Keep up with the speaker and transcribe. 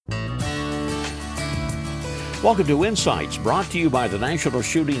Welcome to Insights, brought to you by the National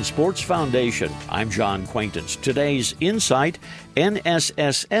Shooting Sports Foundation. I'm John Quaintance. Today's Insight,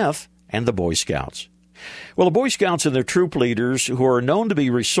 NSSF and the Boy Scouts. Well, the Boy Scouts and their troop leaders, who are known to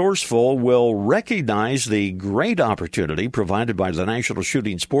be resourceful, will recognize the great opportunity provided by the National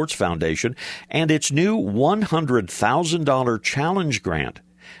Shooting Sports Foundation and its new $100,000 challenge grant.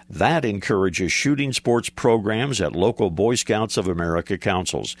 That encourages shooting sports programs at local Boy Scouts of America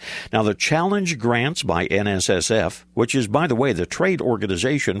councils. Now, the challenge grants by NSSF, which is, by the way, the trade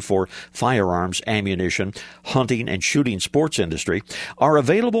organization for firearms, ammunition, hunting, and shooting sports industry, are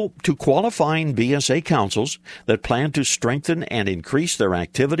available to qualifying BSA councils that plan to strengthen and increase their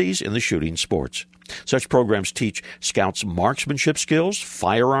activities in the shooting sports. Such programs teach scouts marksmanship skills,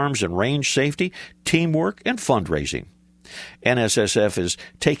 firearms and range safety, teamwork, and fundraising. NSSF is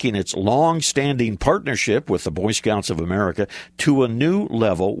taking its long-standing partnership with the Boy Scouts of America to a new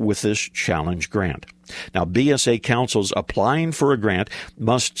level with this challenge grant. Now, BSA councils applying for a grant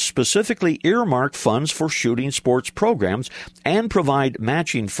must specifically earmark funds for shooting sports programs and provide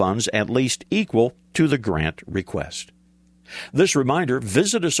matching funds at least equal to the grant request. This reminder,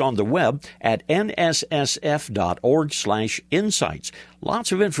 visit us on the web at nssf.org/insights.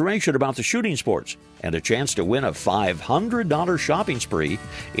 Lots of information about the shooting sports and a chance to win a $500 shopping spree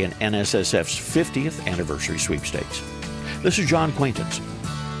in NSSF's 50th anniversary sweepstakes. This is John Quaintance.